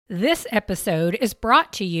This episode is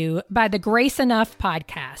brought to you by the Grace Enough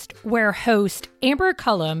podcast, where host Amber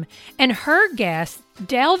Cullum and her guests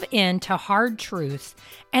delve into hard truths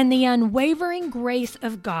and the unwavering grace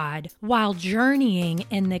of God while journeying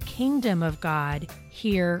in the kingdom of God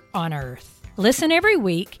here on earth. Listen every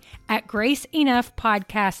week at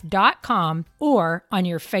graceenoughpodcast.com or on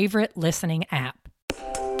your favorite listening app.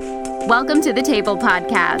 Welcome to the Table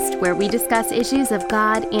Podcast, where we discuss issues of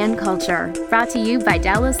God and culture, brought to you by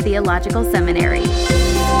Dallas Theological Seminary.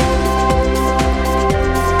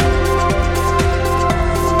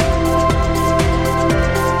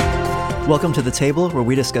 Welcome to The Table, where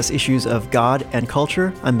we discuss issues of God and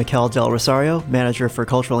culture. I'm Mikel Del Rosario, Manager for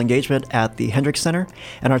Cultural Engagement at the Hendricks Center,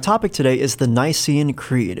 and our topic today is the Nicene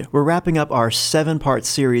Creed. We're wrapping up our 7-part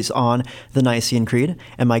series on the Nicene Creed,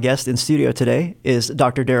 and my guest in studio today is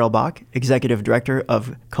Dr. Darrell Bock, Executive Director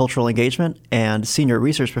of Cultural Engagement and Senior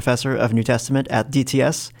Research Professor of New Testament at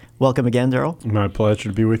DTS. Welcome again, Darrell. My pleasure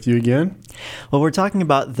to be with you again. Well, we're talking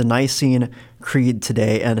about the Nicene Creed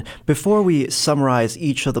today, and before we summarize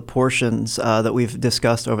each of the portions that we've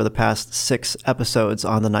discussed over the past 6 episodes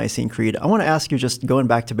on the Nicene Creed, I want to ask you, just going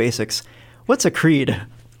back to basics, what's a creed?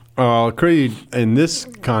 A creed in this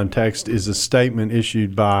context is a statement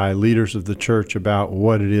issued by leaders of the church about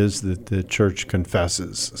what it is that the church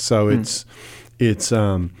confesses. So it's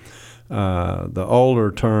the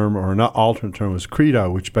older term, or not alternate term, was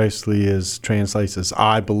credo, which basically translates as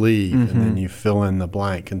I believe, and then you fill in the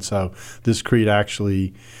blank. And so this creed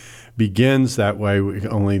actually begins that way,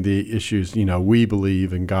 only the issues, we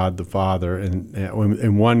believe in God the Father and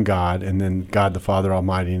in one God, and then God the Father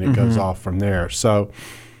Almighty, and it goes off from there.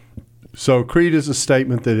 So creed is a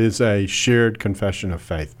statement that is a shared confession of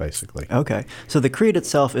faith, basically. Okay. So the creed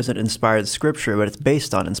itself isn't inspired scripture, but it's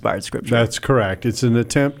based on inspired scripture. That's correct. It's an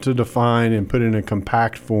attempt to define and put in a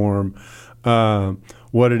compact form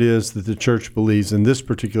what it is that the church believes, in this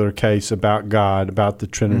particular case, about God, about the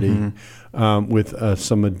Trinity, with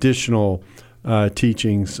some additional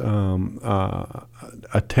teachings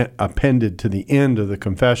appended to the end of the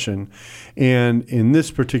confession. And in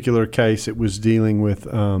this particular case, it was dealing with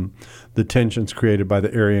the tensions created by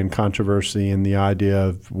the Arian controversy and the idea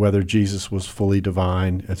of whether Jesus was fully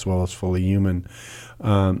divine as well as fully human,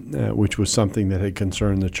 which was something that had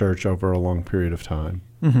concerned the church over a long period of time.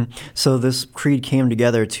 So this creed came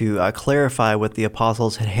together to clarify what the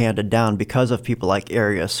apostles had handed down because of people like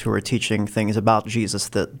Arius, who were teaching things about Jesus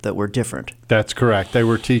that were different. That's correct. They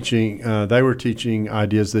were teaching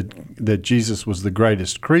ideas that Jesus was the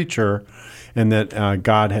greatest creature, and that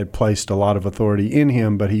God had placed a lot of authority in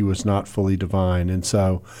him, but he was not fully divine. And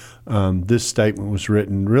so this statement was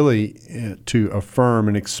written really to affirm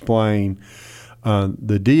and explain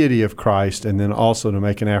the deity of Christ, and then also to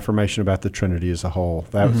make an affirmation about the Trinity as a whole.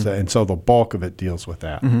 That was, and so the bulk of it deals with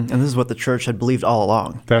that. And this is what the church had believed all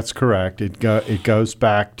along. That's correct. It goes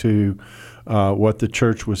back to what the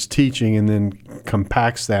church was teaching, and then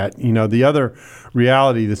compacts that. The other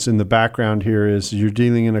reality that's in the background here is you're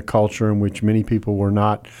dealing in a culture in which many people were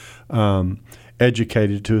not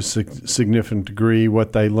educated to a significant degree.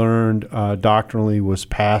 What they learned doctrinally was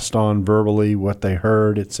passed on verbally, what they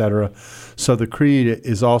heard, etc. So the creed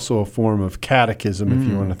is also a form of catechism, if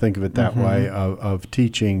you want to think of it that way, of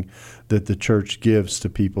teaching that the church gives to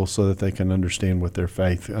people so that they can understand what their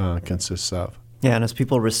faith consists of. Yeah, and as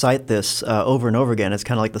people recite this over and over again, it's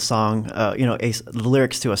kind of like the song, the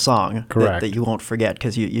lyrics to a song that you won't forget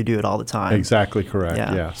because you do it all the time. Exactly correct,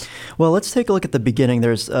 yes. Well, let's take a look at the beginning.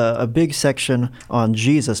 There's a big section on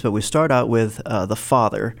Jesus, but we start out with the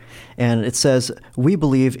Father, and it says, "We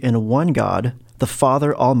believe in one God, the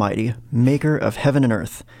Father Almighty, maker of heaven and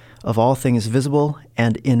earth, of all things visible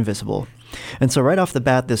and invisible." And so right off the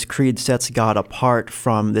bat, this creed sets God apart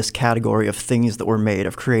from this category of things that were made,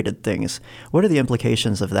 of created things. What are the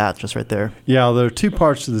implications of that, just right there? Yeah, there are 2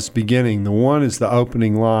 parts to this beginning. The one is the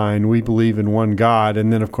opening line, we believe in one God.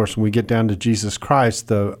 And then, of course, when we get down to Jesus Christ,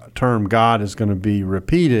 the term God is going to be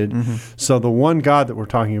repeated. So the one God that we're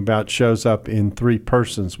talking about shows up in 3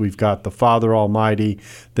 persons. We've got the Father Almighty,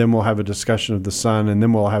 then we'll have a discussion of the Son, and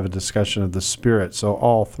then we'll have a discussion of the Spirit. So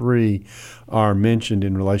all 3 are mentioned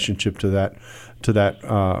in relationship to that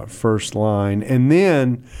first line, and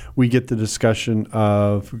then we get the discussion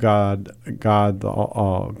of God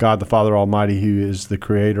the Father Almighty, who is the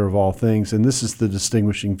Creator of all things, and this is the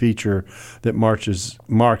distinguishing feature that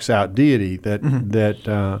marks out deity.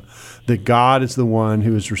 That God is the one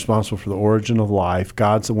who is responsible for the origin of life.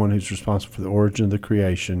 God's the one who's responsible for the origin of the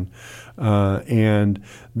creation. And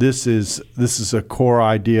this is a core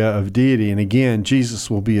idea of deity. And again, Jesus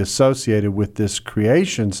will be associated with this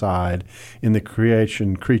creation side in the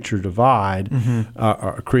creation-creature divide,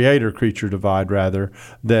 or creator-creature divide, rather,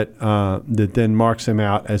 that then marks him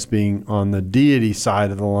out as being on the deity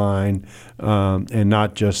side of the line, and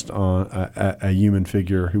not just on a human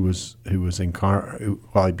figure who was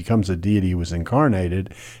while he becomes a deity, he was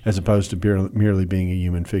incarnated, as opposed to merely being a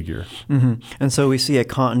human figure. And so we see a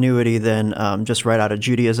continuity then just right out of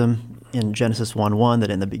Judaism in Genesis 1:1,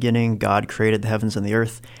 that in the beginning God created the heavens and the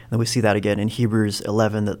earth. And we see that again in Hebrews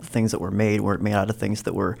 11, that the things that were made weren't made out of things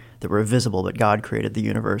that were visible, but God created the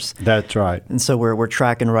universe. That's right. And so we're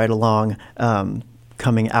tracking right along,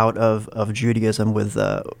 coming out of Judaism with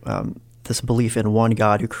this belief in one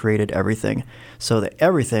God who created everything, so that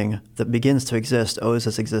everything that begins to exist owes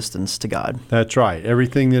its existence to God. That's right.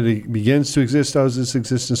 Everything that begins to exist owes its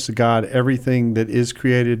existence to God. Everything that is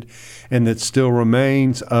created and that still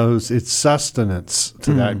remains owes its sustenance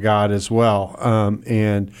to that God as well.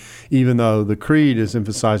 And even though the Creed is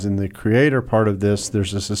emphasizing the creator part of this,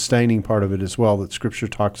 there's a sustaining part of it as well that Scripture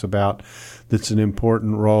talks about that's an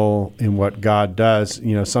important role in what God does.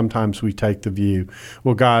 Sometimes we take the view,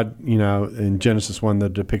 well, God, in Genesis 1, the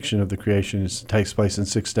depiction of the creation takes place in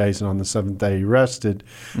 6 days, and on the seventh day he rested,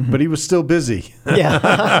 but he was still busy.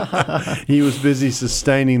 Yeah. He was busy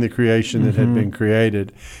sustaining the creation that had been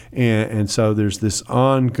created. And so there's this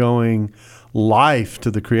ongoing life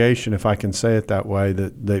to the creation, if I can say it that way,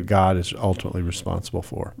 that God is ultimately responsible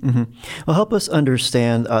for. Well, help us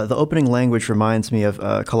understand. The opening language reminds me of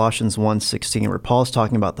Colossians 1:16, where Paul's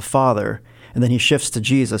talking about the Father, and then he shifts to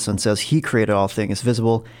Jesus and says he created all things,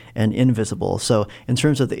 visible and invisible. So in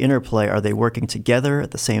terms of the interplay, are they working together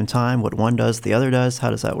at the same time? What one does, the other does? How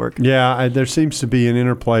does that work? Yeah, there seems to be an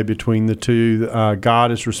interplay between the two.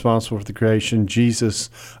 God is responsible for the creation. Jesus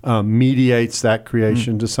mediates that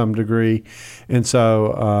creation to some degree. And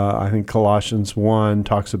so I think Colossians 1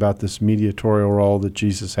 talks about this mediatorial role that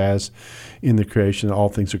Jesus has in the creation. All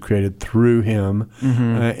things are created through him.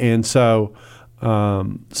 And so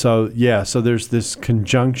there's this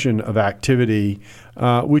conjunction of activity,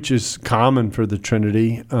 which is common for the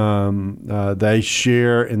Trinity. They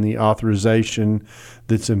share in the authorization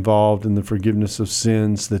that's involved in the forgiveness of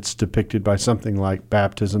sins that's depicted by something like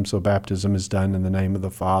baptism. So baptism is done in the name of the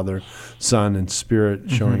Father, Son, and Spirit,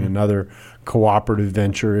 showing another cooperative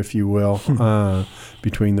venture, if you will,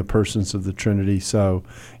 between the persons of the Trinity. So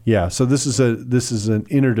this is an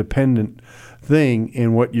interdependent thing,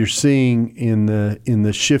 and what you're seeing in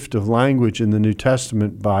the shift of language in the New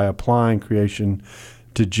Testament by applying creation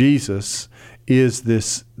to Jesus is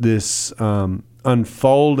this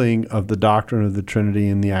unfolding of the doctrine of the Trinity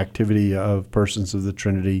and the activity of persons of the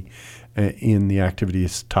Trinity in the activity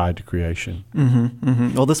is tied to creation.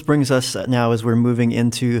 Well, this brings us now, as we're moving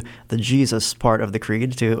into the Jesus part of the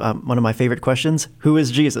Creed, to one of my favorite questions: who is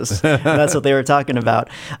Jesus? That's what they were talking about.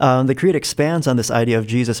 The Creed expands on this idea of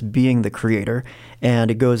Jesus being the creator, and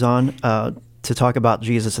it goes on to talk about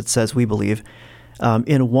Jesus. It says, we believe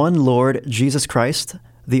in one Lord Jesus Christ,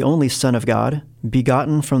 the only Son of God,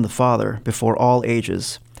 begotten from the Father before all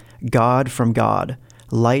ages, God from God,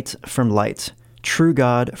 light from light, true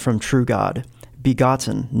God from true God,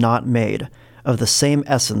 begotten, not made, of the same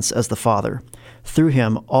essence as the Father. Through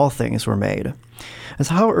him all things were made. And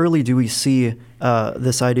so how early do we see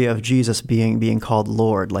this idea of Jesus being called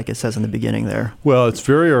Lord, like it says in the beginning there? Well, it's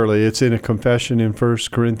very early. It's in a confession in 1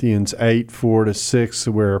 Corinthians 8:4-6,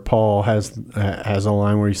 where Paul has a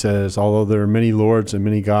line where he says, although there are many lords and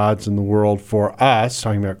many gods in the world, for us,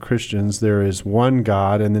 talking about Christians, there is one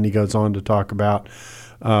God. And then he goes on to talk about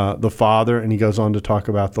the Father, and he goes on to talk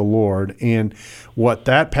about the Lord. And what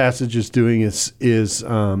that passage is doing is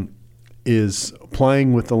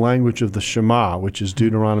playing with the language of the Shema, which is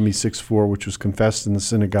Deuteronomy 6:4, which was confessed in the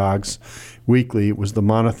synagogues weekly. It was the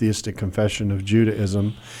monotheistic confession of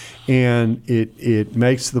Judaism. And it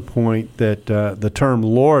makes the point that the term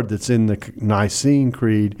Lord that's in the Nicene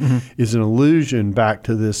Creed is an allusion back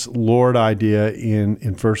to this Lord idea in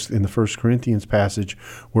the 1 Corinthians passage,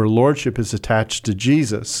 where lordship is attached to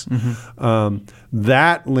Jesus.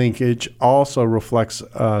 That linkage also reflects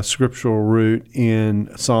a scriptural root in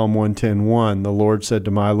Psalm 110:1. The Lord said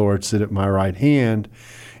to my Lord, sit at my right hand.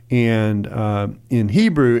 And in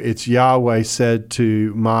Hebrew, it's Yahweh said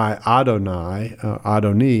to my Adonai,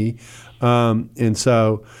 When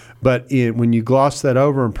you gloss that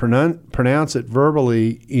over and pronounce it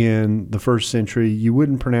verbally in the first century, you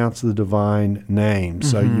wouldn't pronounce the divine name.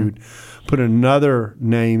 So you'd put another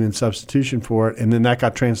name in substitution for it, and then that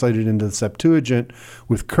got translated into the Septuagint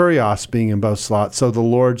with kurios being in both slots. So the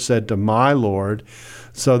Lord said to my Lord.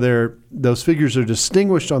 So those figures are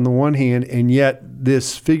distinguished on the one hand, and yet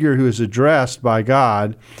this figure who is addressed by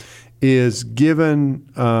God is given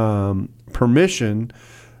permission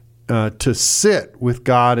to sit with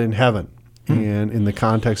God in heaven. And in the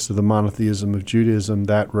context of the monotheism of Judaism,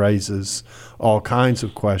 that raises all kinds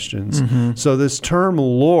of questions. So this term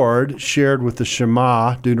Lord, shared with the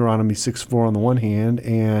Shema, Deuteronomy 6:4 on the one hand,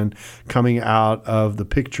 and coming out of the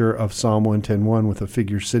picture of Psalm 110:1 with a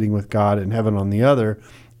figure sitting with God in heaven on the other,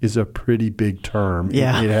 is a pretty big term.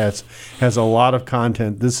 Yeah. It has a lot of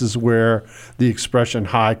content. This is where the expression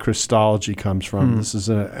high Christology comes from. This is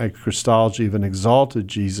a Christology of an exalted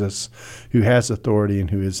Jesus who has authority and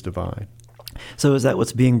who is divine. So is that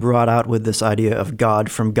what's being brought out with this idea of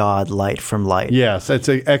God from God, light from light? Yes, it's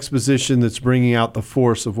an exposition that's bringing out the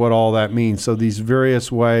force of what all that means. So these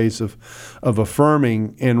various ways of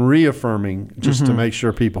affirming and reaffirming, just to make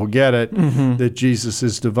sure people get it, that Jesus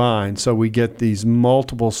is divine. So we get these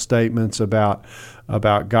multiple statements about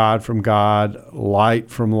God from God,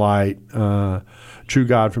 light from light, true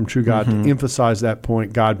God from true God, to emphasize that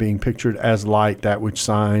point, God being pictured as light, that which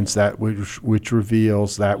shines, that which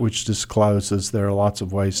reveals, that which discloses. There are lots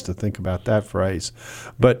of ways to think about that phrase.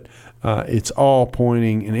 But it's all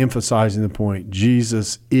pointing and emphasizing the point.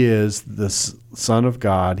 Jesus is the Son of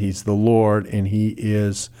God. He's the Lord, and he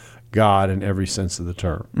is God in every sense of the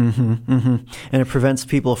term. And it prevents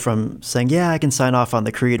people from saying, yeah, I can sign off on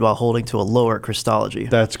the creed while holding to a lower Christology.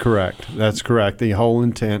 That's correct. The whole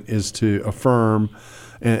intent is to affirm,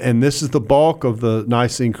 and this is the bulk of the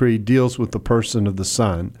Nicene Creed, deals with the person of the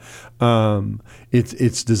Son.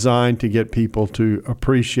 It's designed to get people to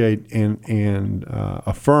appreciate and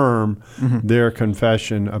affirm their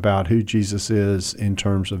confession about who Jesus is in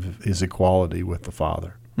terms of his equality with the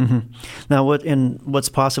Father. Now, what's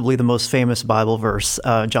possibly the most famous Bible verse,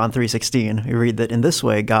 John 3:16, we read that in this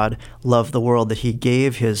way God loved the world that he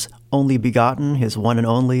gave his only begotten, his one and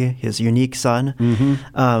only, his unique Son.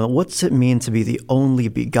 What's it mean to be the only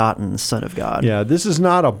begotten Son of God? Yeah, this is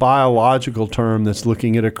not a biological term that's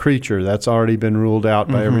looking at a creature. That's already been ruled out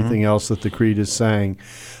by everything else that the Creed is saying.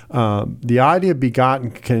 The idea of begotten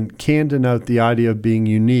can denote the idea of being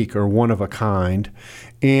unique or one of a kind.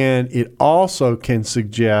 And it also can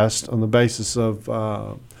suggest, on the basis of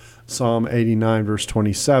Psalm 89, verse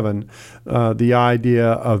 27, the idea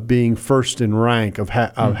of being first in rank, of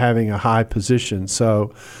having a high position.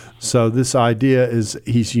 So this idea is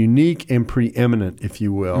he's unique and preeminent, if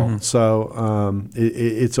you will. So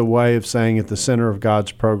it's a way of saying at the center of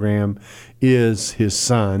God's program is his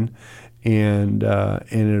Son. And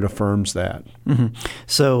it affirms that.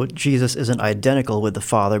 So Jesus isn't identical with the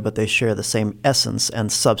Father, but they share the same essence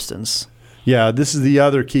and substance. Yeah, this is the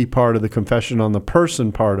other key part of the confession on the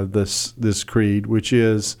person part of this creed, which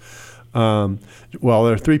is, there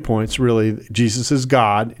are 3 points, really. Jesus is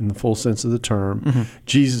God in the full sense of the term.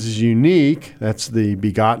 Jesus is unique, that's the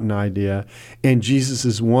begotten idea. And Jesus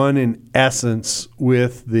is one in essence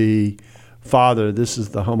with the Father. This is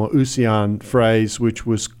the homoousion phrase, which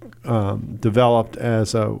was developed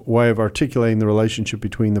as a way of articulating the relationship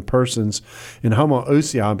between the persons. And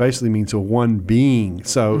homoousia basically means a one being.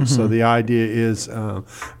 So the idea is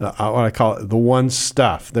what I call it, the one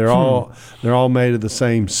stuff. They're all made of the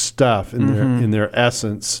same stuff in their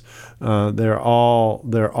essence. They're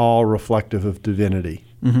all reflective of divinity.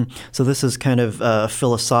 So this is kind of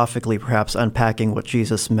philosophically perhaps unpacking what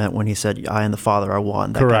Jesus meant when he said, I and the Father are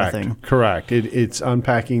one, that Correct. kind of thing. Correct. It's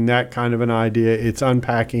unpacking that kind of an idea. It's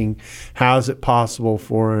unpacking how is it possible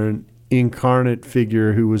for an incarnate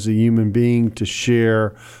figure who was a human being to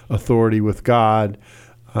share authority with God.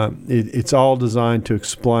 It's all designed to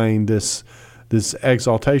explain this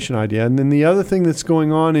exaltation idea. And then the other thing that's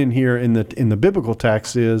going on in here in the biblical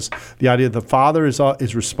text is the idea that the Father is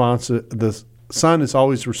responsive, the Son is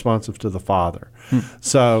always responsive to the Father.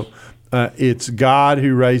 So it's God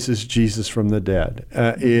who raises Jesus from the dead.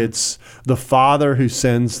 It's the Father who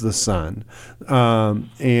sends the Son.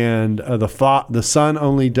 And the Son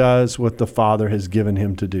only does what the Father has given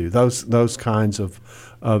him to do. Those kinds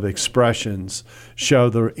of expressions show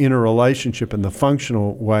the interrelationship and the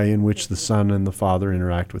functional way in which the Son and the Father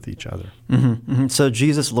interact with each other. So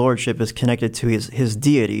Jesus' lordship is connected to his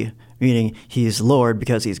deity meaning he's Lord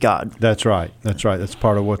because he's God. That's right. That's right. That's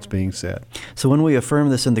part of what's being said. So when we affirm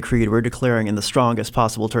this in the Creed, we're declaring in the strongest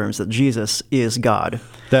possible terms that Jesus is God.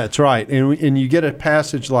 That's right. And you get a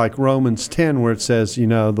passage like Romans 10 where it says,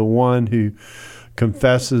 the one who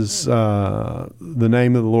confesses the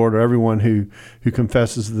name of the Lord, or everyone who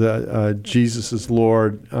confesses that Jesus is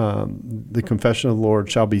Lord, the confession of the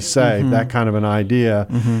Lord shall be saved. That kind of an idea.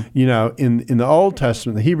 In the Old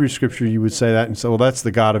Testament, the Hebrew Scripture, you would say that and say, well, that's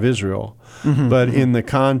the God of Israel. But in the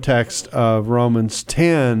context of Romans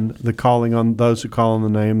 10, the calling on those who call on the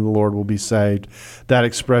name of the Lord will be saved, that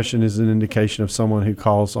expression is an indication of someone who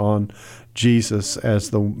calls on Jesus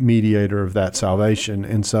as the mediator of that salvation.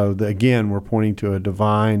 And so, again, we're pointing to a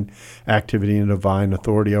divine activity and divine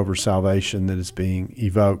authority over salvation that is being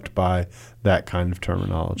evoked by that kind of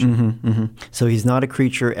terminology. So he's not a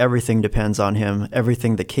creature. Everything depends on him.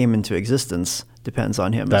 Everything that came into existence depends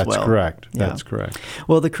on him as well. That's correct. Yeah. That's correct.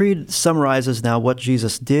 Well, the Creed summarizes now what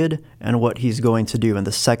Jesus did and what he's going to do in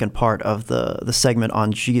the second part of the segment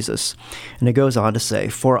on Jesus. And it goes on to say,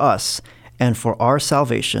 for us, and for our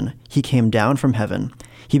salvation, he came down from heaven.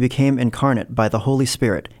 He became incarnate by the Holy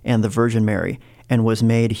Spirit and the Virgin Mary, and was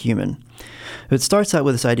made human. It starts out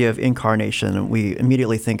with this idea of incarnation. We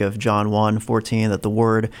immediately think of John 1:14, that the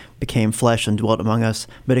Word became flesh and dwelt among us,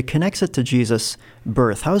 but it connects it to Jesus'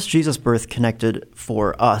 birth. How is Jesus' birth connected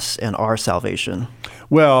for us and our salvation?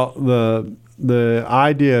 Well, the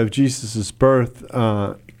idea of Jesus' birth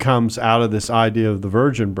comes out of this idea of the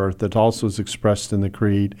virgin birth that also is expressed in the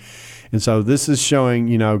Creed. And so this is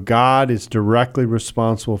showing, God is directly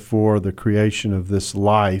responsible for the creation of this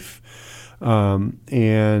life,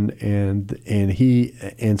 and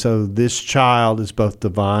so this child is both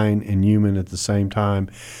divine and human at the same time.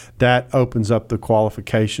 That opens up the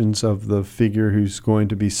qualifications of the figure who's going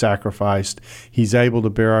to be sacrificed. He's able to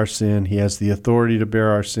bear our sin. He has the authority to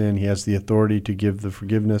bear our sin. He has the authority to give the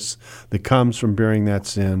forgiveness that comes from bearing that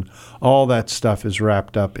sin. All that stuff is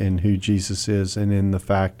wrapped up in who Jesus is and in the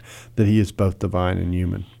fact that he is both divine and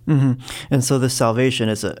human. And so this salvation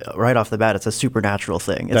is, right off the bat, it's a supernatural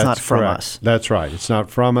thing. It's not from us. That's right. It's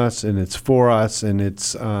not from us, and it's for us, and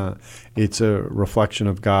it's a reflection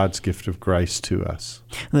of God's gift of grace to us.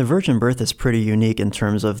 And the virgin birth is pretty unique in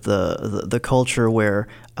terms of the culture where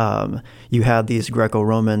you had these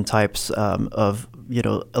Greco-Roman types of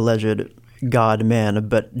alleged God men,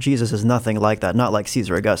 but Jesus is nothing like that. Not like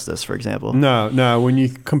Caesar Augustus, for example. No. When you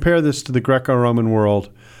compare this to the Greco-Roman world,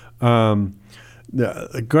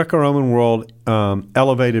 the Greco-Roman world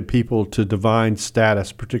elevated people to divine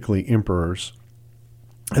status, particularly emperors,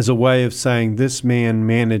 as a way of saying this man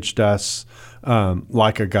managed us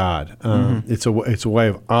like a god. It's a way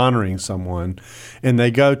of honoring someone, and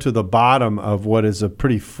they go to the bottom of what is a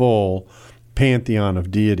pretty full pantheon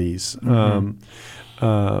of deities. But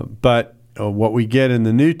what we get in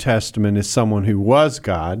the New Testament is someone who was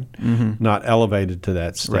God, not elevated to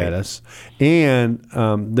that status. Right. And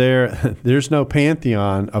there's no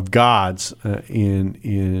pantheon of gods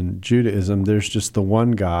in Judaism. There's just the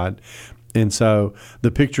one God. And so the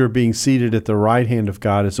picture of being seated at the right hand of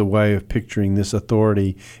God is a way of picturing this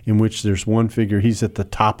authority in which there's one figure. He's at the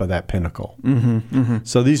top of that pinnacle.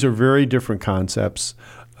 So these are very different concepts.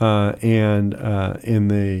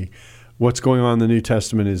 What's going on in the New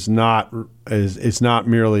Testament is not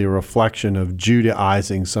merely a reflection of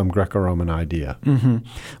Judaizing some Greco-Roman idea.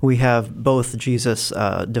 We have both Jesus'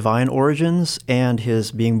 divine origins and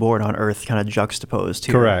his being born on earth kind of juxtaposed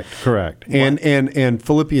here. Correct. And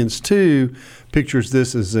Philippians 2 pictures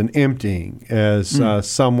this as an emptying, as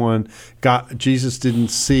Jesus didn't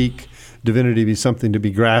seek divinity to be something to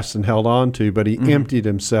be grasped and held on to, but he emptied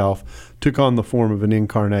himself, took on the form of an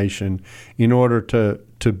incarnation in order to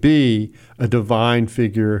be a divine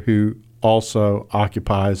figure who also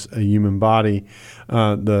occupies a human body.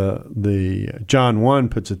 The John 1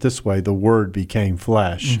 puts it this way: the Word became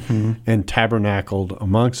flesh and tabernacled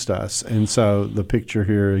amongst us. And so the picture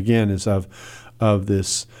here again is of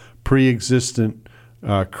this pre-existent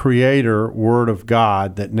creator Word of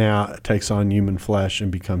God that now takes on human flesh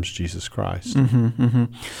and becomes Jesus Christ. When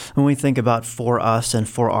we think about for us and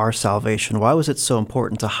for our salvation, why was it so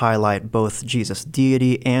important to highlight both Jesus'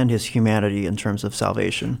 deity and his humanity in terms of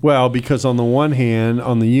salvation? Well, because on the one hand,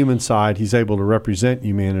 on the human side, he's able to represent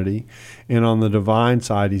humanity, and on the divine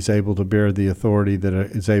side, he's able to bear the authority that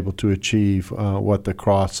is able to achieve what the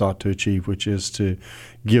cross sought to achieve, which is to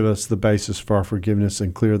give us the basis for our forgiveness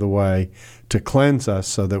and clear the way to cleanse us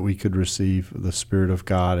so that we could receive the Spirit of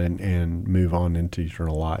God and move on into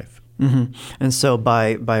eternal life. And so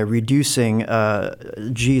by reducing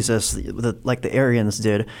Jesus, like the Arians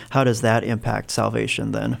did, how does that impact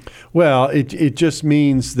salvation then? Well, it just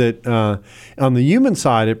means that on the human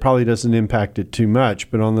side, it probably doesn't impact it too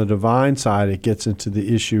much, but on the divine side, it gets into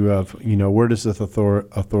the issue of, where does this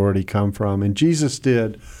authority come from? And Jesus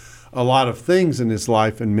did a lot of things in his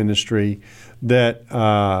life and ministry that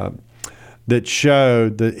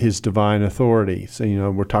showed his divine authority.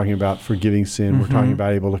 So, we're talking about forgiving sin. We're talking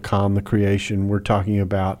about able to calm the creation. We're talking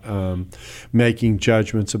about making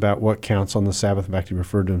judgments about what counts on the Sabbath. In fact, he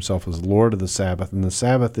referred to himself as Lord of the Sabbath. And the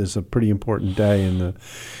Sabbath is a pretty important day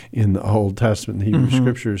in the Old Testament, the Hebrew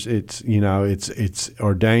Scriptures. It's it's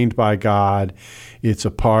ordained by God. It's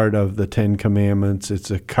a part of the Ten Commandments.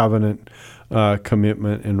 It's a covenant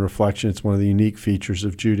commitment and reflection. It's one of the unique features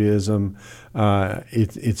of Judaism.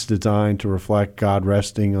 It's designed to reflect God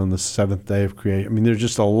resting on the seventh day of creation. I mean, there's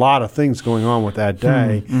just a lot of things going on with that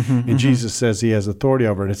day, and Jesus says he has authority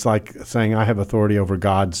over it. It's like saying, I have authority over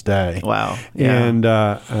God's day. Wow. Yeah.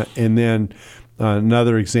 And then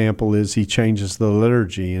another example is he changes the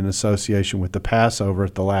liturgy in association with the Passover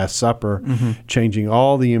at the Last Supper, changing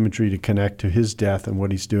all the imagery to connect to his death and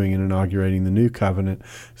what he's doing in inaugurating the new covenant.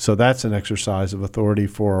 So that's an exercise of authority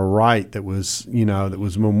for a rite that was, that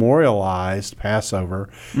was memorialized, Passover,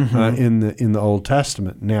 in the Old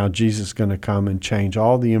Testament. Now Jesus is going to come and change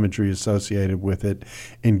all the imagery associated with it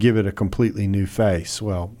and give it a completely new face.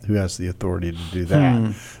 Well, who has the authority to do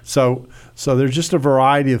that? So there's just a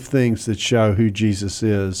variety of things that show who Jesus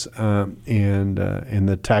is, and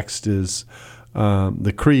the text is,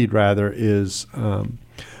 the creed rather is,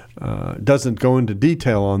 doesn't go into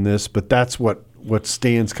detail on this, but that's what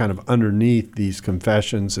stands kind of underneath these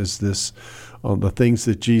confessions is this, the things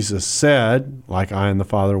that Jesus said, like I and the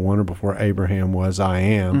Father are one, or before Abraham was, I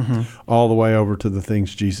am, all the way over to the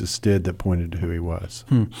things Jesus did that pointed to who he was.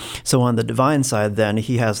 So on the divine side, then,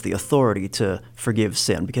 he has the authority to forgive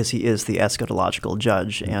sin because he is the eschatological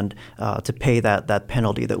judge and to pay that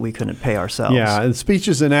penalty that we couldn't pay ourselves. Yeah, and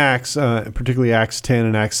speeches in Acts, particularly Acts 10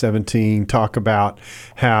 and Acts 17, talk about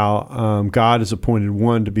how God has appointed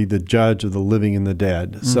one to be the judge of the living and the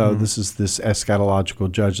dead. So this is this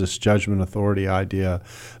eschatological judge, this judgment authority idea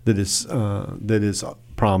that is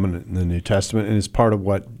prominent in the New Testament and is part of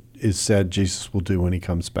what is said Jesus will do when he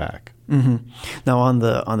comes back. Now, on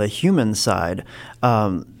the human side,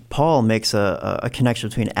 Paul makes a connection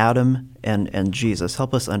between Adam and Jesus.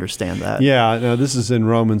 Help us understand that. Yeah, now this is in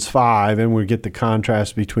Romans 5, and we get the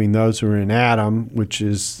contrast between those who are in Adam, which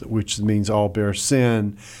means all bear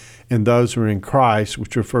sin, and those who are in Christ,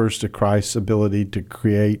 which refers to Christ's ability to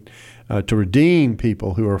create, to redeem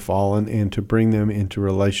people who are fallen and to bring them into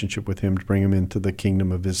relationship with him, to bring them into the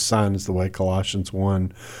kingdom of his Son, is the way Colossians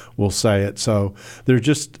 1 will say it. So they're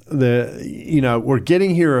just we're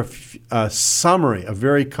getting here a summary, a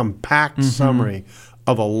very compact summary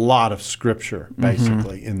of a lot of Scripture,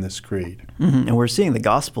 basically, in this creed. And we're seeing the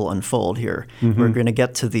gospel unfold here. We're going to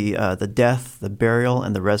get to the death, the burial,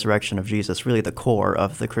 and the resurrection of Jesus, really the core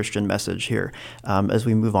of the Christian message here as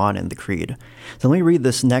we move on in the creed. So let me read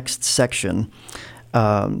this next section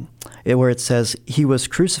where it says, "He was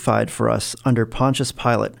crucified for us under Pontius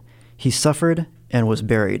Pilate. He suffered and was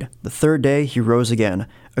buried. The third day he rose again,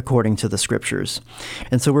 according to the Scriptures."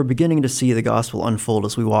 And so we're beginning to see the gospel unfold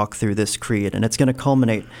as we walk through this creed, and it's going to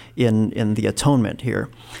culminate in the atonement here.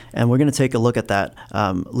 And we're going to take a look at that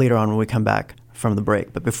later on when we come back from the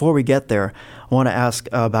break. But before we get there, I want to ask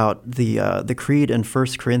about the creed in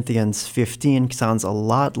 1 Corinthians 15. Sounds a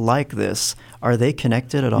lot like this. Are they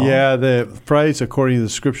connected at all? Yeah, the phrase, according to the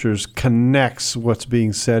Scriptures, connects what's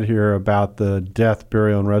being said here about the death,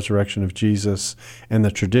 burial, and resurrection of Jesus and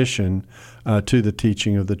the tradition to the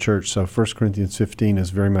teaching of the church. So 1 Corinthians 15 is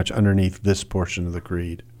very much underneath this portion of the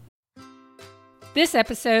creed. This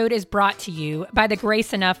episode is brought to you by the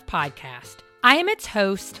Grace Enough podcast. I am its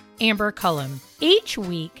host, Amber Cullum. Each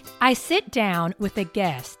week, I sit down with a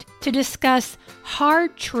guest to discuss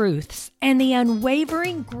hard truths and the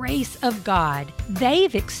unwavering grace of God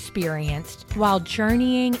they've experienced while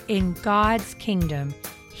journeying in God's kingdom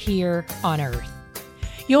here on earth.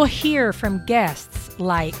 You'll hear from guests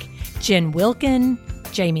like Jen Wilkin,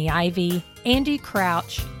 Jamie Ivey, Andy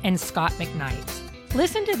Crouch, and Scott McKnight.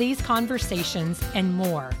 Listen to these conversations and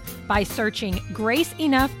more by searching Grace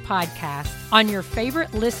Enough Podcast on your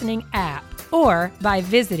favorite listening app or by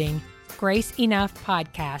visiting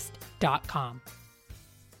graceenoughpodcast.com.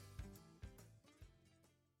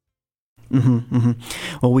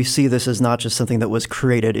 Well, we see this as not just something that was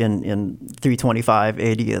created in 325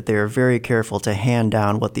 AD, that they're very careful to hand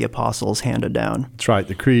down what the apostles handed down. That's right.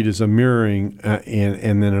 The creed is a mirroring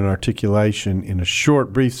and then an articulation in a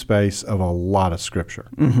short, brief space of a lot of Scripture.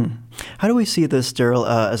 How do we see this, Daryl,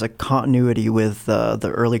 as a continuity with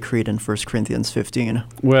the early creed in 1 Corinthians 15?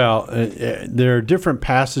 Well, there are different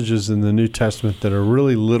passages in the New Testament that are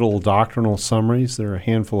really little doctrinal summaries. There are a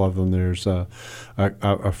handful of them. There's a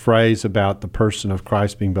phrase about the person of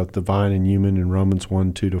Christ being both divine and human in Romans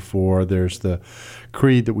 1:2-4. There's the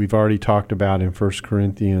creed that we've already talked about in 1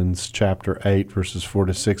 Corinthians chapter 8, verses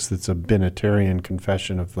 4-6. That's a Binitarian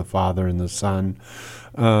confession of the Father and the Son.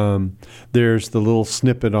 There's the little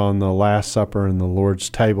snippet on the Last Supper and the Lord's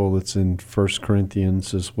table that's in 1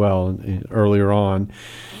 Corinthians as well, earlier on.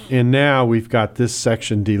 And now we've got this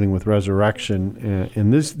section dealing with resurrection.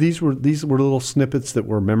 And these were little snippets that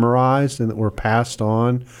were memorized and that were passed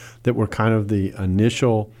on, that were kind of the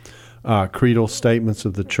initial creedal statements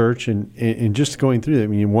of the church, and just going through that. I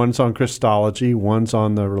mean, one's on Christology, one's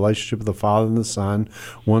on the relationship of the Father and the Son,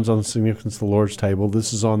 one's on the significance of the Lord's table.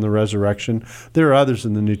 This is on the resurrection. There are others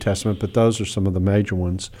in the New Testament, but those are some of the major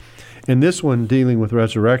ones. And this one, dealing with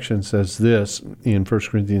resurrection, says this in 1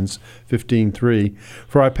 Corinthians 15:3,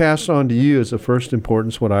 "For I passed on to you as of first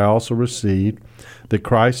importance what I also received, that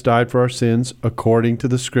Christ died for our sins according to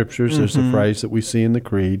the Scriptures." There's the phrase that we see in the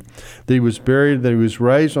Creed. That he was buried, that he was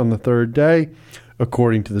raised on the third day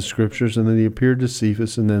according to the Scriptures, and then he appeared to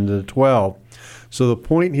Cephas and then to the 12. So the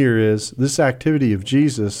point here is this activity of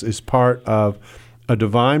Jesus is part of a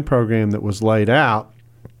divine program that was laid out.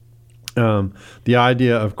 The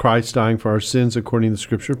idea of Christ dying for our sins according to the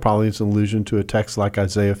Scripture probably is an allusion to a text like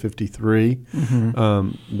Isaiah 53,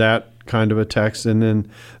 that kind of a text. And then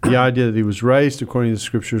the idea that he was raised according to the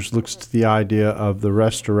Scriptures looks to the idea of the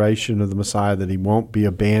restoration of the Messiah, that he won't be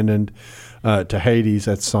abandoned to Hades.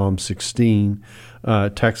 That's Psalm 16,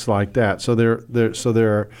 texts like that. So there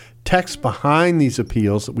are texts behind these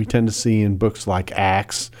appeals that we tend to see in books like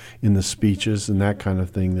Acts, in the speeches and that kind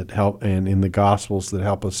of thing that help, and in the Gospels that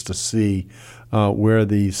help us to see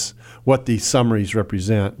what these summaries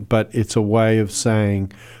represent. But it's a way of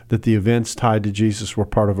saying that the events tied to Jesus were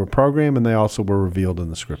part of a program, and they also were revealed in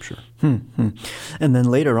the Scripture. And then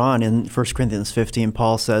later on in 1 Corinthians 15,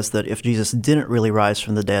 Paul says that if Jesus didn't really rise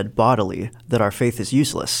from the dead bodily, that our faith is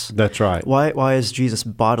useless. That's right. Why is Jesus'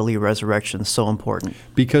 bodily resurrection so important?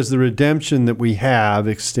 Because the redemption that we have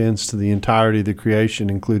extends to the entirety of the creation,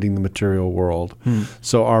 including the material world.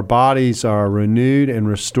 So our bodies are renewed and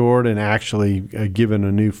restored and actually given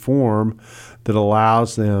a new form that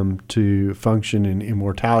allows them to function in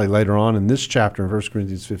immortality. Later on in this chapter, in 1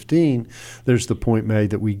 Corinthians 15, there's the point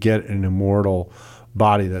made that we get an immortal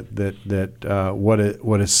body, that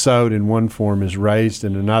what is sowed in one form is raised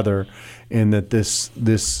in another, and that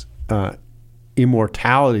this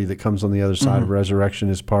immortality that comes on the other side of resurrection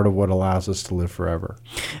is part of what allows us to live forever.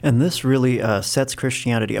 And this really sets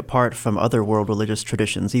Christianity apart from other world religious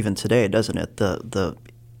traditions, even today, doesn't it?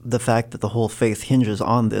 The fact that the whole faith hinges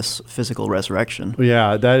on this physical resurrection.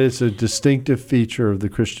 Yeah, that is a distinctive feature of the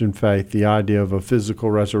Christian faith, the idea of a physical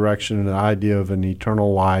resurrection and the idea of an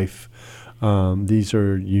eternal life. These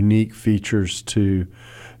are unique features to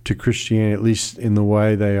Christianity, at least in the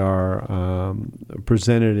way they are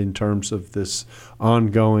presented in terms of this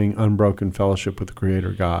ongoing, unbroken fellowship with the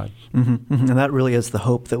Creator God. And that really is the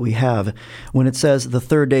hope that we have. When it says the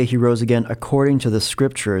third day he rose again according to the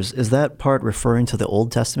Scriptures, is that part referring to the Old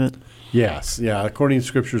Testament? Yes, yeah. According to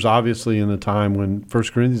Scriptures, obviously in the time when 1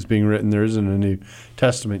 Corinthians is being written, there isn't a New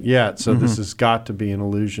Testament yet. So this has got to be an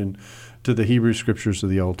allusion to the Hebrew Scriptures of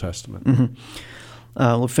the Old Testament.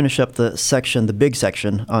 We'll finish up the big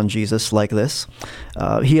section on Jesus like this.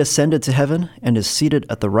 He ascended to heaven and is seated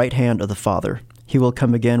at the right hand of the Father. He will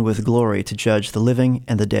come again with glory to judge the living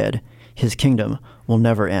and the dead. His kingdom will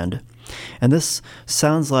never end. And this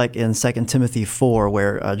sounds like in 2 Timothy 4,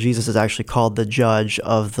 where Jesus is actually called the judge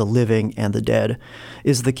of the living and the dead.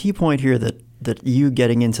 Is the key point here that you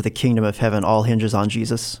getting into the kingdom of heaven all hinges on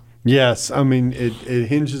Jesus? Yes. I mean, it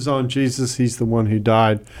hinges on Jesus. He's the one who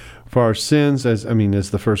died for our sins, as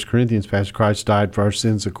the 1 Corinthians passage, Christ died for our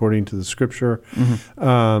sins according to the Scripture.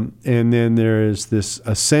 And then there is this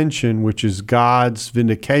ascension, which is God's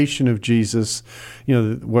vindication of Jesus.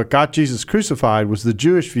 What got Jesus crucified was the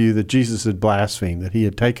Jewish view that Jesus had blasphemed, that he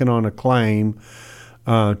had taken on a claim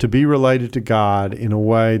to be related to God in a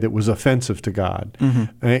way that was offensive to God.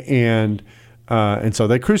 And And so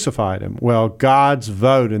they crucified him. Well, God's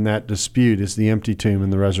vote in that dispute is the empty tomb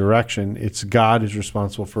and the resurrection. It's God who's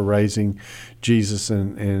responsible for raising Jesus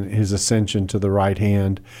and his ascension to the right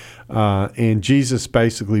hand. And Jesus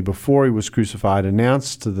basically, before he was crucified,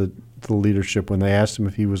 announced to the leadership when they asked him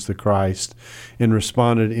if he was the Christ and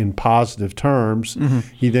responded in positive terms.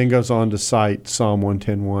 He then goes on to cite Psalm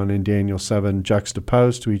 110:1 and Daniel 7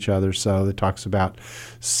 juxtaposed to each other. So it talks about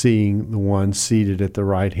seeing the one seated at the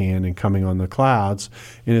right hand and coming on the clouds.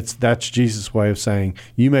 And that's Jesus' way of saying,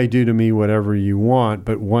 you may do to me whatever you want,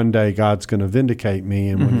 but one day God's going to vindicate me.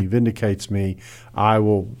 And when he vindicates me, I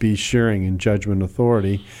will be sharing in judgment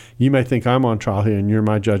authority. You may think I'm on trial here and you're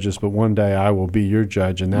my judges, but one day I will be your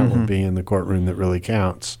judge, and that will be in the courtroom that really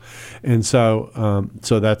counts. And so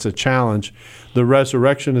that's a challenge. The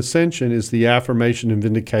resurrection ascension is the affirmation and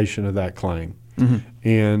vindication of that claim.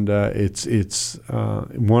 And it's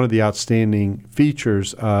one of the outstanding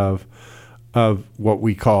features of what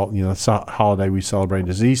we call, the holiday we celebrate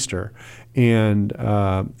is Easter. And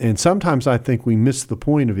sometimes I think we miss the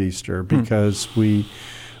point of Easter because we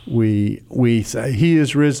say he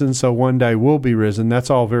is risen, so one day we'll be risen. That's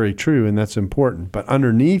all very true, and that's important. But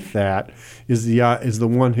underneath that is the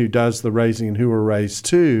one who does the raising and who we're raised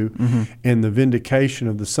to, and the vindication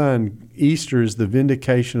of the Son. Easter is the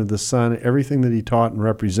vindication of the Son, everything that he taught and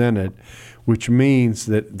represented, which means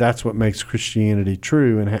that's what makes Christianity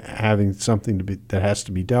true and having something that has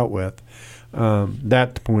to be dealt with.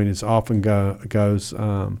 That point is often goes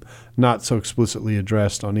not so explicitly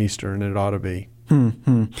addressed on Easter, and it ought to be.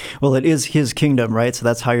 Well, it is his kingdom, right? So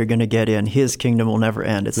that's how you're going to get in. His kingdom will never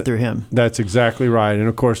end. It's through him. That's exactly right. And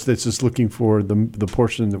of course, this is looking for the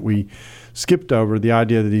portion that we skipped over, the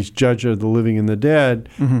idea that he's judge of the living and the dead,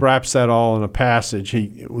 wraps that all in a passage.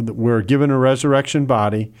 We're given a resurrection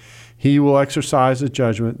body. He will exercise a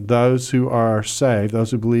judgment. Those who are saved,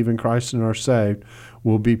 those who believe in Christ and are saved,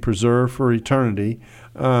 will be preserved for eternity,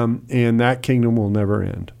 and that kingdom will never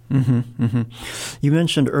end. You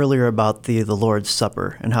mentioned earlier about the Lord's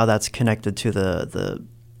Supper and how that's connected to the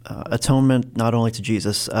atonement, not only to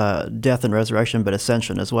Jesus' death and resurrection, but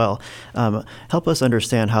ascension as well. Help us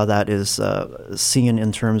understand how that is seen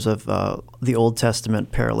in terms of the Old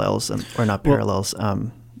Testament parallels,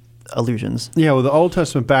 allusions. Yeah, well, the Old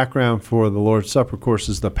Testament background for the Lord's Supper, of course,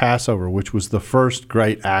 is the Passover, which was the first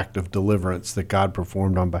great act of deliverance that God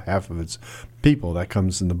performed on behalf of his people. That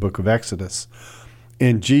comes in the book of Exodus.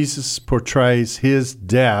 And Jesus portrays his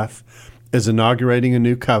death as inaugurating a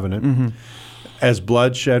new covenant, as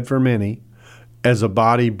blood shed for many, as a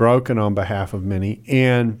body broken on behalf of many.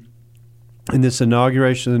 And in this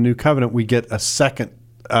inauguration of the new covenant, we get a second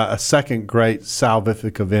great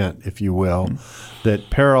salvific event, if you will, that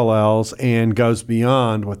parallels and goes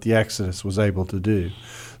beyond what the Exodus was able to do.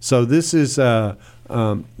 So this is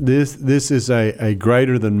this is a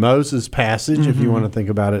greater than Moses passage, if you want to think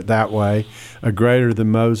about it that way, a greater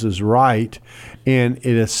than Moses rite, and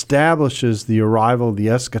it establishes the arrival of the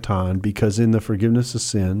eschaton, because in the forgiveness of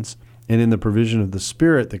sins and in the provision of the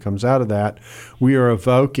Spirit that comes out of that, we are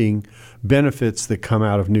evoking benefits that come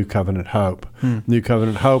out of New Covenant hope. New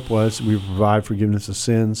Covenant hope was we would provide forgiveness of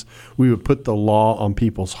sins. We would put the law on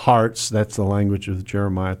people's hearts. That's the language of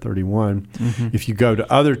Jeremiah 31. If you go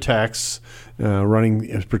to other texts,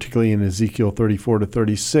 running particularly in Ezekiel 34 to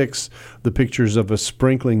 36, the pictures of a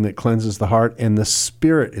sprinkling that cleanses the heart, and the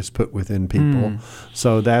Spirit is put within people.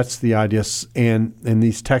 So that's the idea. And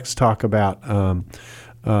these texts talk about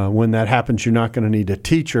when that happens, you're not going to need a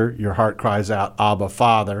teacher. Your heart cries out, Abba,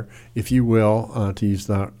 Father, if you will, to use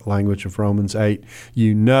the language of Romans 8.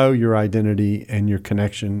 You know your identity and your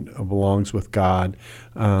connection belongs with God.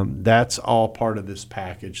 That's all part of this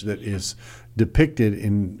package that is depicted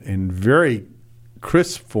in very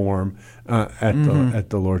crisp form at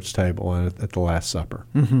the Lord's table and at the Last Supper.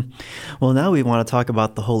 Well, now we want to talk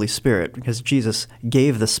about the Holy Spirit, because Jesus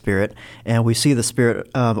gave the Spirit, and we see the Spirit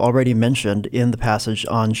already mentioned in the passage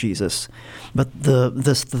on Jesus. But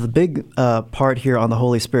the big part here on the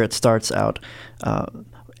Holy Spirit starts out,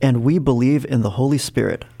 and we believe in the Holy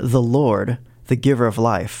Spirit, the Lord, the giver of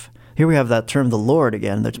life. Here we have that term, the Lord,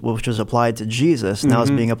 again, which was applied to Jesus, now is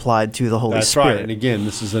being applied to the Holy Spirit. That's right. And again,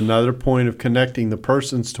 this is another point of connecting the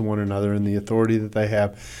persons to one another, and the authority that they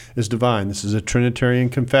have is divine. This is a Trinitarian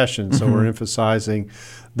confession, so we're emphasizing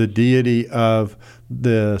the deity of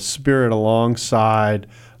the Spirit alongside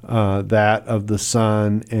that of the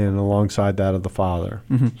Son and alongside that of the Father.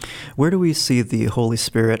 Where do we see the Holy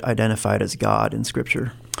Spirit identified as God in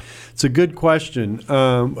Scripture? It's a good question.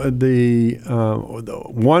 The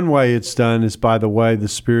one way it's done is by the way the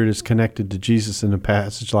Spirit is connected to Jesus in a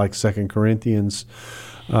passage like 2 Corinthians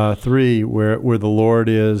 3, where the Lord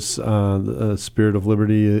is, the Spirit of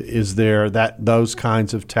liberty is there. Those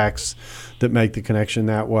kinds of texts that make the connection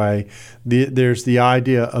that way. There's the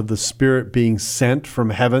idea of the Spirit being sent from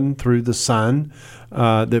heaven through the Son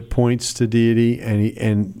that points to deity,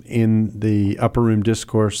 and in the Upper Room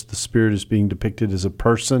Discourse, the Spirit is being depicted as a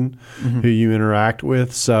person who you interact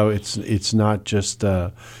with. So it's not just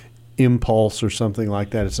impulse or something like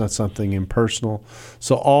that. It's not something impersonal.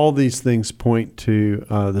 So all these things point to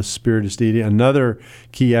the Spirit as deity. Another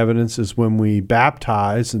key evidence is when we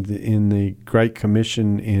baptize in the Great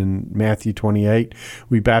Commission in Matthew 28,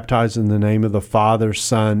 we baptize in the name of the Father,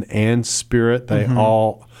 Son, and Spirit. They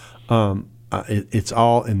all it's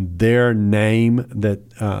all in their name that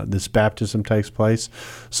this baptism takes place.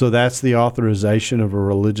 So that's the authorization of a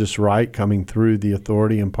religious rite coming through the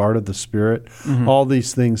authority and part of the Spirit. All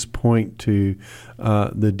these things point to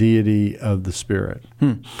the deity of the Spirit.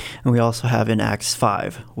 And we also have in Acts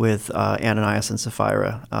 5 with Ananias and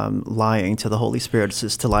Sapphira lying to the Holy Spirit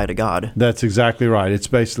is to lie to God. That's exactly right. It's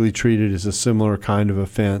basically treated as a similar kind of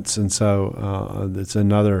offense, and so it's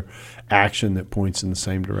another action that points in the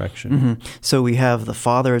same direction. So we have the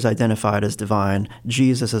Father is identified as divine,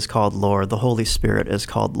 Jesus is called Lord, the Holy Spirit is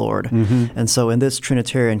called Lord. And so in this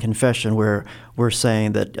Trinitarian confession, we're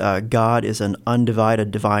saying that God is an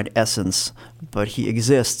undivided divine essence, but he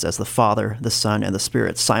exists as the Father, the Son, and the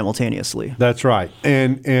Spirit simultaneously. That's right.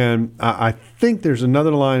 And I think there's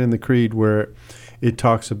another line in the Creed where it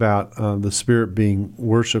talks about the Spirit being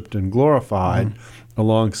worshiped and glorified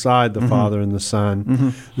alongside the Father and the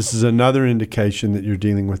Son. This is another indication that you're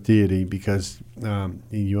dealing with deity, because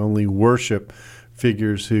you only worship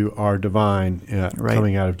figures who are divine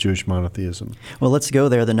coming out of Jewish monotheism. Well, let's go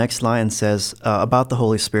there. The next line says about the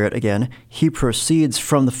Holy Spirit again, he proceeds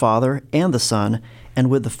from the Father and the Son, and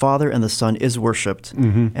with the Father and the Son is worshipped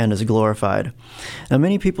and is glorified. Now,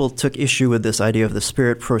 many people took issue with this idea of the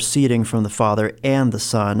Spirit proceeding from the Father and the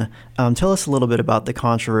Son. Tell us a little bit about the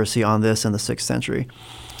controversy on this in the 6th century.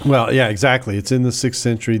 Well, yeah, exactly. It's in the 6th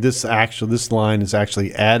century. This line is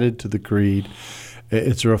actually added to the Creed.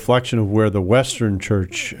 It's a reflection of where the Western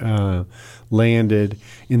Church landed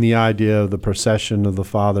in the idea of the procession of the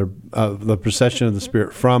Father, the procession of the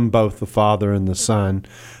Spirit from both the Father and the Son.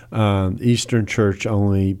 Eastern Church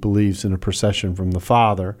only believes in a procession from the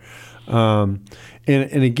Father. And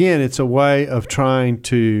again, it's a way of trying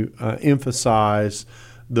to emphasize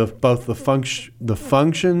both the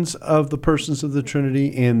functions of the persons of the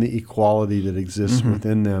Trinity and the equality that exists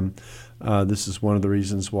within them. This is one of the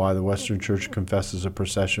reasons why the Western Church confesses a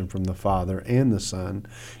procession from the Father and the Son,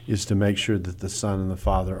 is to make sure that the Son and the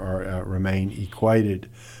Father remain equated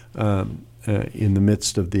in the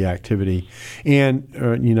midst of the activity. And,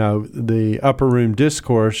 the Upper Room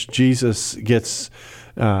Discourse, Jesus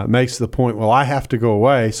makes the point, well, I have to go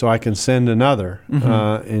away so I can send another.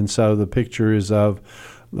 And so the picture is of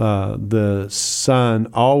the Son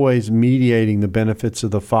always mediating the benefits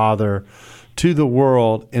of the Father to the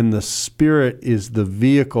world, and the Spirit is the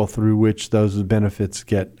vehicle through which those benefits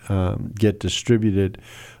get distributed.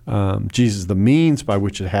 Jesus, the means by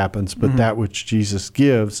which it happens, but that which Jesus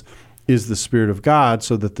gives is the Spirit of God,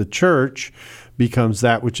 so that the church becomes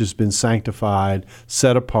that which has been sanctified,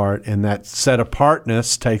 set apart, and that set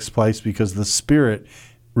apartness takes place because the Spirit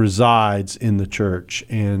resides in the church.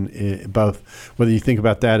 And both, whether you think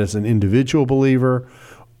about that as an individual believer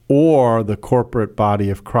or the corporate body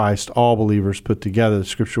of Christ, all believers put together, the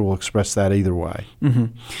Scripture will express that either way.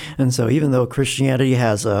 And so even though Christianity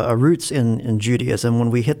has roots in Judaism,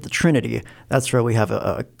 when we hit the Trinity, that's where we have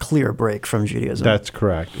a clear break from Judaism. That's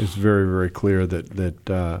correct. It's very, very clear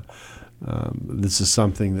that this is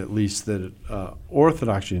something that, at least that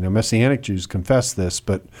Orthodox Jews, now Messianic Jews confess this,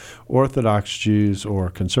 but Orthodox Jews or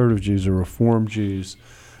conservative Jews or Reformed Jews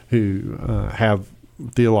who have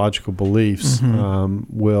theological beliefs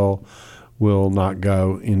will not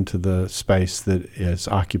go into the space that is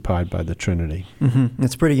occupied by the Trinity.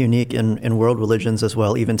 It's pretty unique in world religions as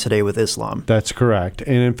well, even today with Islam. That's correct.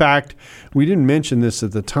 And in fact, we didn't mention this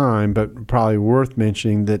at the time, but probably worth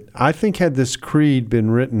mentioning that I think had this creed been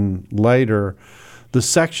written later, the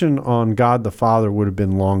section on God the Father would have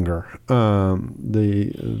been longer.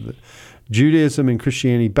 The Judaism and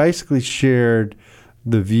Christianity basically shared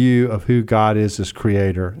the view of who God is as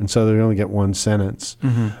creator, and so they only get one sentence.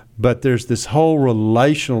 But there's this whole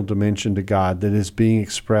relational dimension to God that is being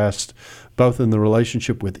expressed both in the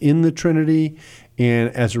relationship within the Trinity and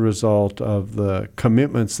as a result of the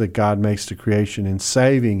commitments that God makes to creation in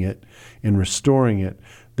saving it and restoring it,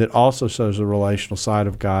 that also shows a relational side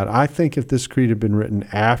of God. I think if this creed had been written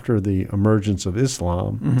after the emergence of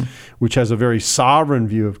Islam, which has a very sovereign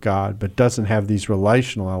view of God but doesn't have these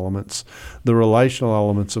relational elements, the relational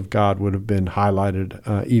elements of God would have been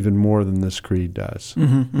highlighted even more than this creed does.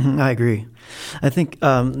 I agree. I think,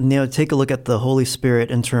 take a look at the Holy Spirit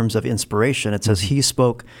in terms of inspiration. It says he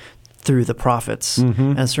spoke through the prophets.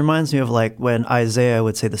 And this reminds me of like when Isaiah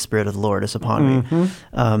would say, the Spirit of the Lord is upon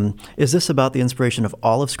me. Is this about the inspiration of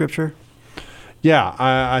all of Scripture? Yeah,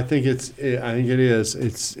 I think it is.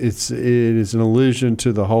 It is an allusion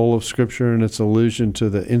to the whole of Scripture, and it's an allusion to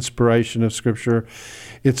the inspiration of Scripture.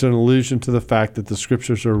 It's an allusion to the fact that the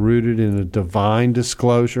Scriptures are rooted in a divine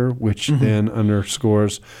disclosure, which then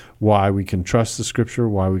underscores why we can trust the Scripture,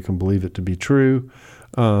 why we can believe it to be true.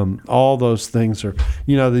 All those things are,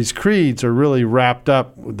 these creeds are really wrapped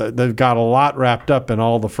up. They've got a lot wrapped up in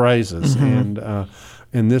all the phrases,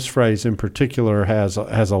 and this phrase in particular has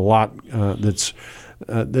a lot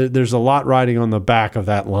there's a lot writing on the back of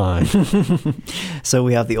that line. So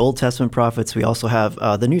we have the Old Testament prophets. We also have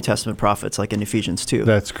the New Testament prophets, like in Ephesians 2.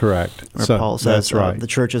 That's correct. Where Paul says that's right. The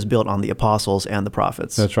church is built on the apostles and the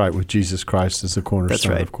prophets. That's right, with Jesus Christ as the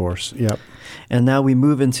cornerstone, of course. Yep. And now we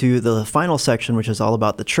move into the final section, which is all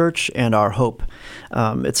about the church and our hope.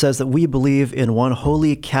 It says that we believe in one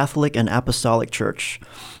holy Catholic and apostolic church.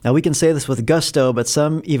 Now, we can say this with gusto, but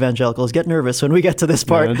some evangelicals get nervous when we get to this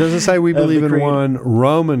part. It doesn't say we believe in one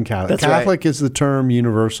Roman Catholic. That's Catholic right. is the term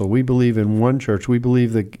universal. We believe in one church. We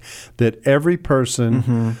believe that every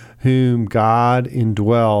person whom God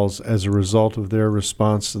indwells as a result of their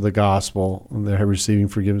response to the gospel, and they're receiving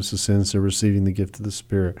forgiveness of sins, they're receiving the gift of the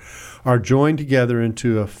Spirit, are joined together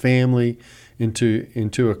into a family,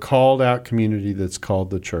 into a called out community that's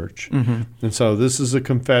called the church. And so this is a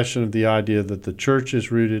confession of the idea that the church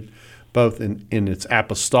is rooted both in its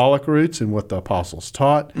apostolic roots and what the apostles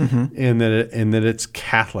taught, and that it's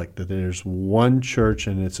Catholic, that there's one church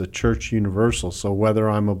and it's a church universal. So whether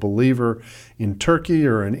I'm a believer in Turkey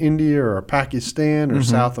or in India or Pakistan or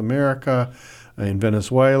South America, in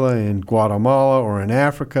Venezuela, in Guatemala, or in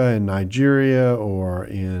Africa, in Nigeria, or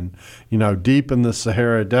in deep in the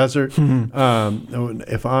Sahara Desert.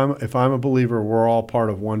 If I'm a believer, we're all part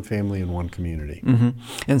of one family and one community.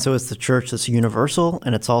 And so it's the church that's universal,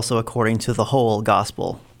 and it's also according to the whole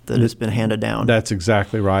gospel that has been handed down. That's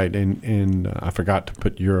exactly right. And I forgot to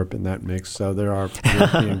put Europe in that mix, so there are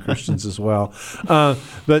European Christians as well.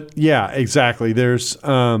 But yeah, exactly. There's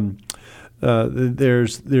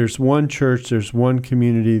one church, there's one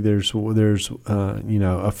community, there's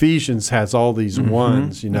Ephesians has all these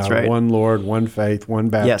ones, That's right. One Lord, one faith, one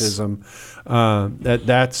baptism. Yes.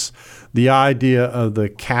 That's the idea of the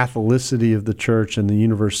Catholicity of the church and the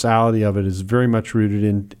universality of it is very much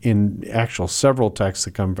rooted in actual several texts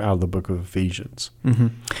that come out of the book of Ephesians.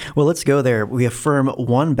 Well, let's go there. We affirm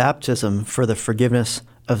one baptism for the forgiveness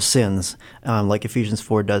of sins, like Ephesians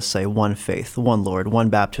 4 does say, one faith, one Lord, one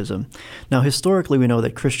baptism. Now, historically, we know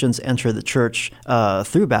that Christians enter the church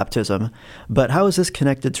through baptism, but how is this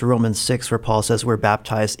connected to Romans 6, where Paul says we're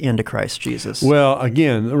baptized into Christ Jesus? Well,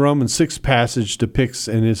 again, the Romans 6 passage depicts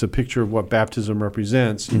and is a picture of what baptism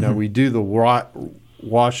represents. We do the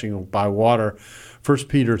washing by water. 1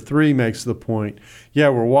 Peter 3 makes the point,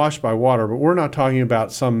 we're washed by water, but we're not talking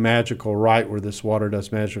about some magical rite where this water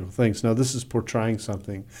does magical things. No, this is portraying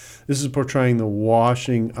something. This is portraying the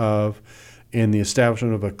washing of and the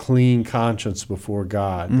establishment of a clean conscience before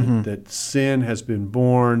God, that sin has been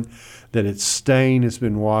borne, that its stain has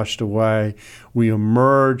been washed away. We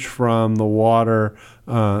emerge from the water,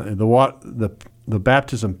 the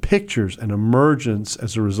baptism pictures an emergence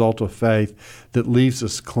as a result of faith that leaves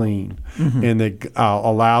us clean and that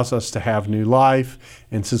allows us to have new life.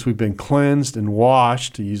 And since we've been cleansed and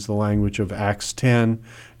washed, to use the language of Acts 10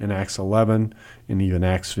 and Acts 11 and even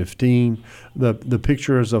Acts 15, the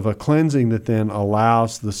picture is of a cleansing that then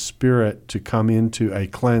allows the Spirit to come into a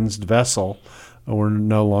cleansed vessel. We're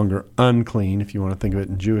no longer unclean, if you want to think of it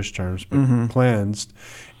in Jewish terms, but cleansed.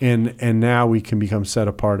 And now we can become set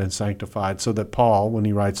apart and sanctified, so that Paul, when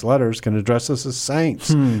he writes letters, can address us as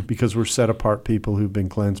saints because we're set apart people who've been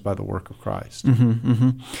cleansed by the work of Christ.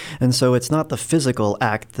 And so it's not the physical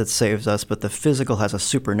act that saves us, but the physical has a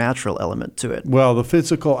supernatural element to it. Well, the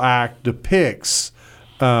physical act depicts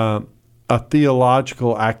a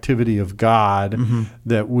theological activity of God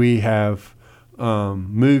that we have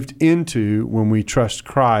moved into when we trust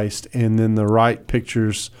Christ, and then the rite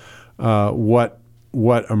pictures what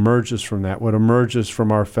emerges from that. What emerges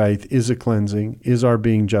from our faith is a cleansing, is our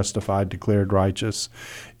being justified, declared righteous,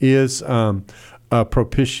 is a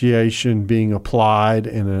propitiation being applied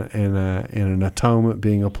and an atonement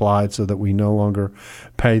being applied so that we no longer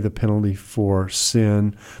pay the penalty for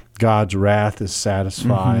sin. God's wrath is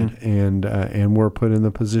satisfied, and we're put in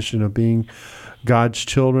the position of being God's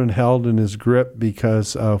children, held in his grip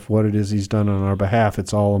because of what it is he's done on our behalf.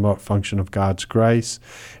 It's all about function of God's grace,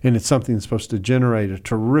 and it's something that's supposed to generate a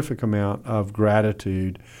terrific amount of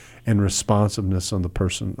gratitude and responsiveness on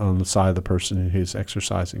the side of the person who's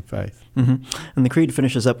exercising faith. And the creed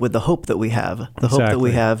finishes up with the hope that we have. The hope that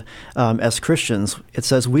we have as Christians. It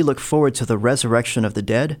says, we look forward to the resurrection of the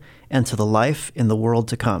dead and to the life in the world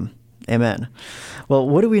to come. Amen. Well,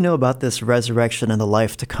 what do we know about this resurrection and the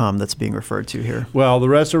life to come that's being referred to here? Well, the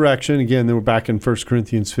resurrection, again, we're back in 1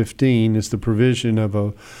 Corinthians 15, is the provision of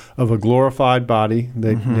a glorified body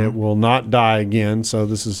that will not die again. So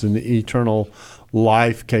this is an eternal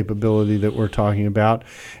life capability that we're talking about.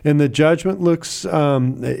 And the judgment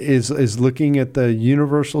is looking at the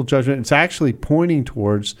universal judgment. It's actually pointing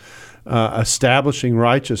towards establishing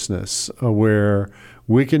righteousness, where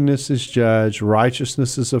wickedness is judged,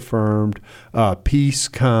 righteousness is affirmed, peace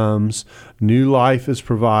comes, new life is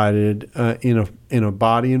provided in a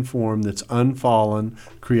body and form that's unfallen.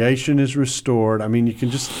 Creation is restored. I mean,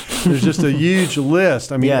 there's just a huge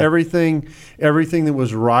list. I mean, everything that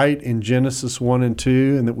was right in Genesis 1 and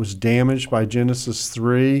 2 and that was damaged by Genesis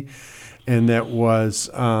 3 and that was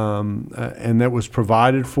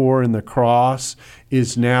provided for in the cross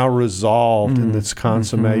is now resolved in this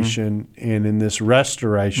consummation and in this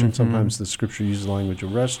restoration. Sometimes the Scripture uses the language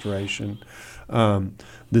of restoration.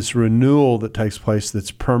 This renewal that takes place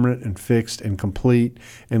that's permanent and fixed and complete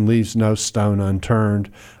and leaves no stone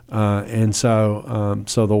unturned. And so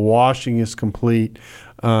the washing is complete.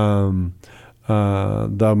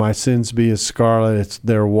 Though my sins be as scarlet,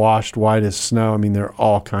 they're washed white as snow. I mean, there are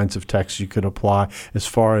all kinds of texts you could apply. As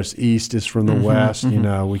far as east is from the west,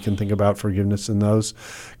 we can think about forgiveness in those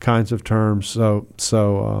kinds of terms.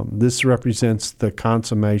 So this represents the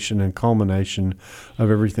consummation and culmination of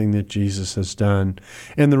everything that Jesus has done.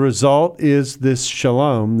 And the result is this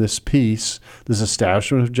shalom, this peace, this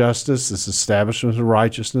establishment of justice, this establishment of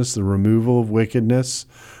righteousness, the removal of wickedness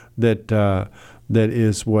that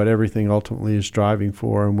is what everything ultimately is striving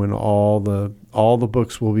for, and when all the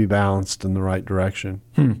books will be balanced in the right direction.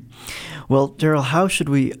 Well, Daryl, how should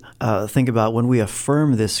we think about when we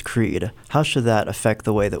affirm this creed? How should that affect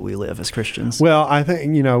the way that we live as Christians? Well, I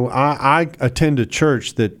think I attend a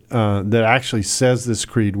church that actually says this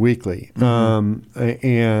creed weekly, and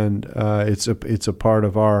it's a part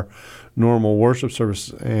of our normal worship service,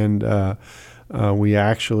 and we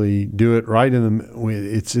actually do it right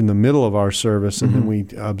it's in the middle of our service, and then we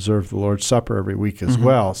observe the Lord's Supper every week as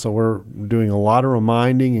well. So we're doing a lot of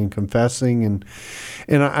reminding and confessing, and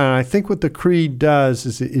I think what the creed does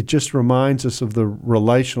is it just reminds us of the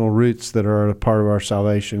relational roots that are a part of our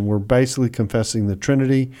salvation. We're basically confessing the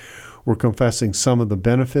Trinity. We're confessing some of the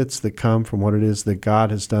benefits that come from what it is that God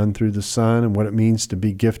has done through the Son and what it means to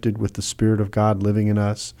be gifted with the Spirit of God living in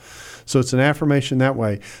us. So it's an affirmation that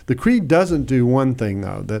way. The creed doesn't do one thing,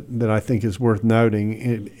 though, that I think is worth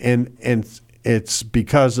noting, and it's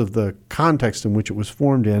because of the context in which it was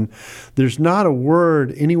formed in. There's not a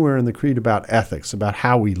word anywhere in the creed about ethics, about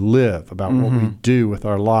how we live, about what we do with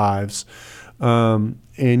our lives, and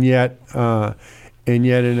yet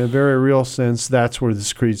in a very real sense, that's where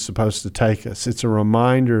this creed's supposed to take us. It's a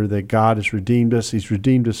reminder that God has redeemed us. He's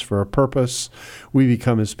redeemed us for a purpose. We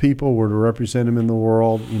become his people. We're to represent him in the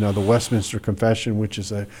world. The Westminster Confession, which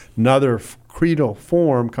is another creedal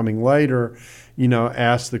form coming later,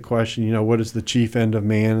 asks the question, what is the chief end of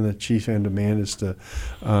man? And the chief end of man is to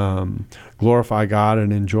glorify God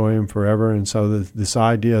and enjoy him forever. And so this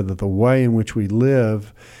idea that the way in which we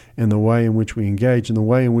live and the way in which we engage and the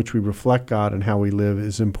way in which we reflect God and how we live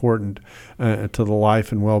is important to the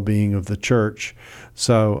life and well-being of the church.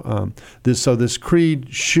 So this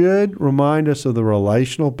creed should remind us of the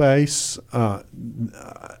relational base of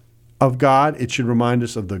God. It should remind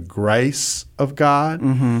us of the grace of God,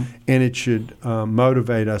 and it should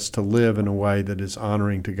motivate us to live in a way that is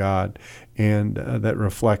honoring to God and that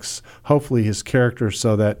reflects, hopefully, his character,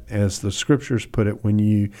 so that, as the Scriptures put it, when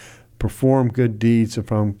you perform good deeds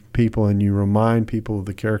from people and you remind people of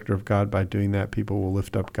the character of God by doing that, people will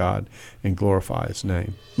lift up God and glorify his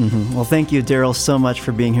name. Well, thank you, Daryl, so much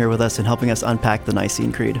for being here with us and helping us unpack the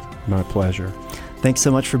Nicene Creed. My pleasure. Thanks so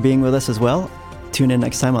much for being with us as well. Tune in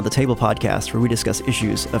next time on The Table Podcast, where we discuss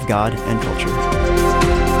issues of God and culture.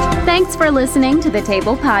 Thanks for listening to The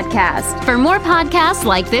Table Podcast. For more podcasts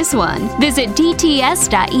like this one, visit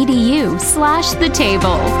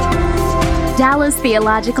dts.edu/thetable. Dallas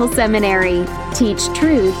Theological Seminary. Teach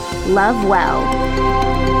truth, love well.